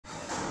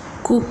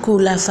Coucou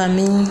la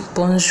famille,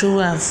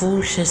 bonjour à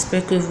vous,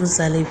 j'espère que vous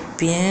allez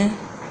bien.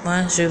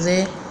 Moi je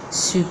vais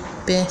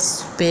super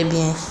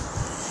bien.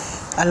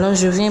 Alors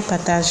je viens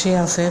partager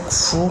avec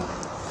vous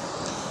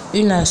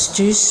une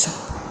astuce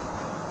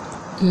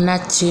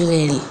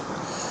naturelle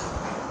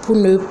pour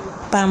ne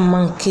pas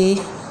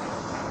manquer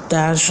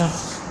d'argent.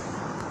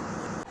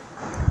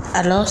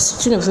 Alors si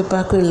tu ne veux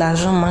pas que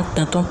l'argent manque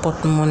dans ton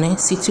porte-monnaie,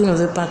 si tu ne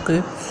veux pas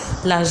que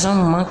l'argent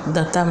manque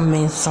dans ta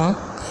maison,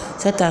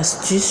 cette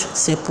astuce,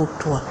 c'est pour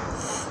toi.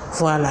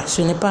 Voilà,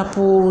 ce n'est pas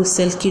pour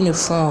celles qui ne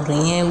font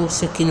rien ou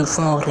ceux qui ne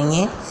font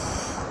rien.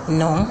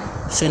 Non,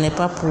 ce n'est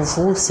pas pour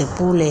vous, c'est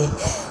pour les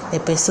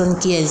personnes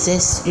qui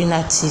exercent une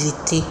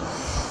activité.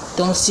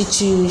 Donc, si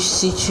tu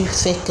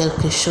fais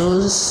quelque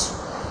chose,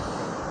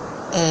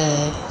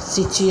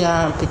 si tu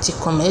as un petit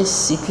commerce,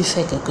 si tu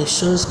fais quelque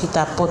chose qui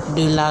t'apporte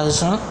de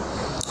l'argent,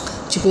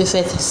 tu peux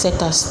faire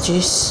cette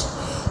astuce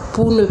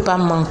pour ne pas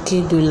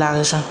manquer de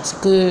l'argent. Parce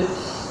que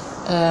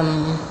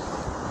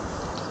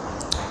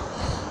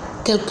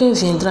quelqu'un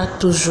viendra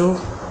toujours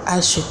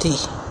acheter.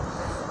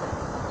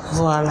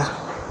 Voilà,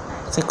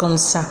 c'est comme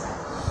ça.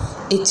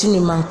 Et tu ne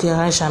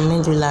manqueras jamais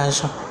de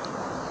l'argent.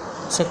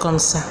 C'est comme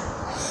ça.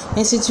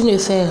 Mais si tu ne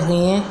fais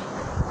rien,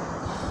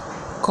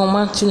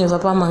 comment tu ne vas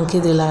pas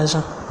manquer de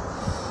l'argent?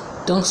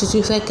 Donc si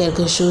tu fais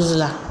quelque chose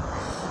là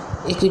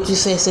et que tu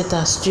fais cette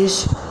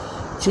astuce,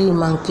 tu ne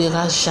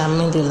manqueras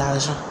jamais de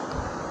l'argent.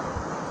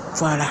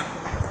 Voilà.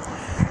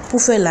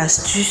 Pour faire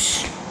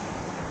l'astuce,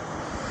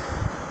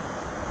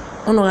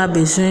 on aura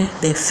besoin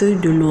des feuilles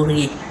de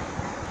laurier.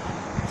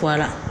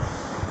 Voilà.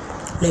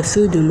 Les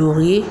feuilles de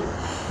laurier,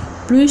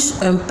 plus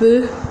un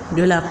peu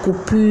de la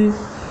coupure,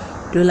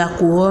 de la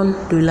couronne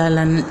de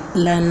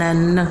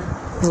l'ananas.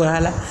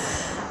 Voilà.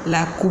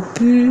 La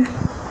coupure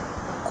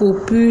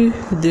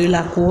de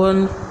la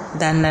couronne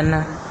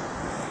d'ananas.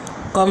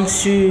 Comme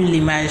sur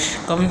l'image,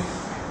 comme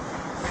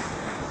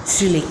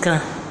sur l'écran.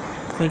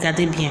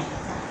 Regardez bien.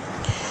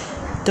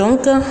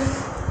 Donc,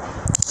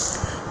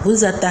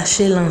 vous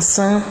attachez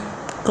l'encens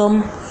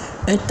comme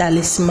un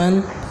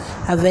talisman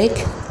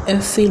avec un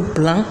fil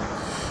blanc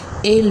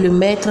et le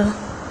mettre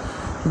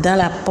dans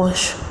la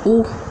poche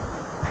ou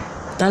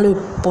dans le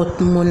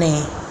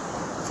porte-monnaie.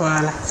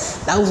 Voilà.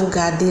 Là où vous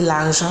gardez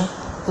l'argent,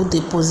 vous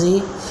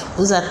déposez,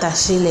 vous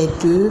attachez les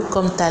deux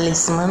comme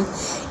talisman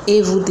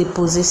et vous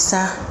déposez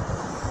ça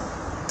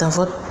dans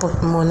votre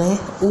porte-monnaie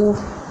ou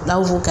là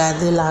où vous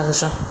gardez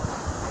l'argent.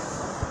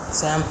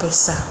 C'est un peu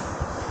ça.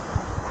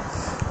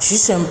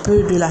 Juste un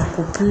peu de la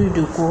coupure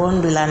de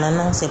couronne de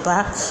l'ananas, c'est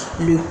pas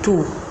le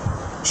tout.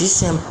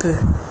 Juste un peu.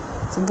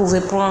 Vous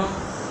pouvez prendre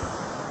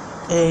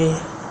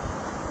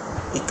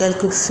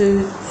quelques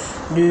feuilles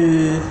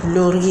de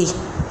laurier.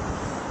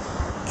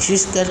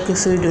 Juste quelques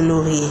feuilles de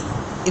laurier.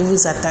 Et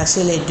vous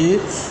attachez les deux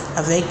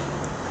avec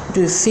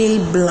de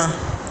fil blanc,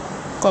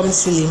 comme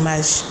sur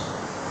l'image.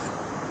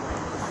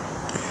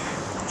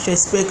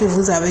 J'espère que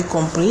vous avez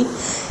compris.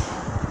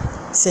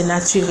 C'est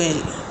naturel.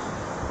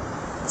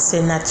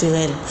 C'est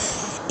naturel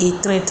et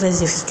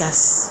très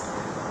efficace.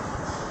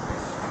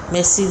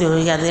 Merci de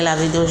regarder la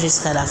vidéo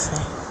jusqu'à la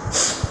fin.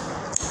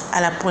 À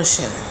la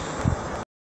prochaine.